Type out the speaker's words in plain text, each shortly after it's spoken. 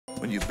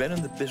When you've been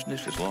in the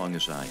business as long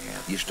as I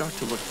have, you start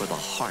to look for the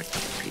heart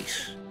of a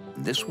piece.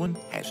 This one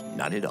has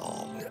none at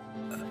all.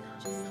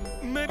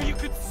 Maybe you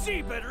could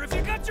see better if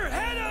you got your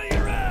head out of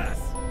your ass!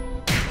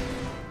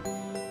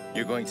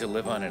 You're going to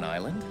live on an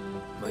island?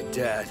 My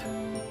dad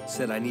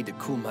said I need to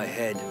cool my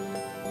head.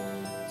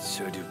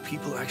 So do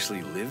people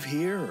actually live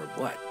here, or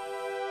what?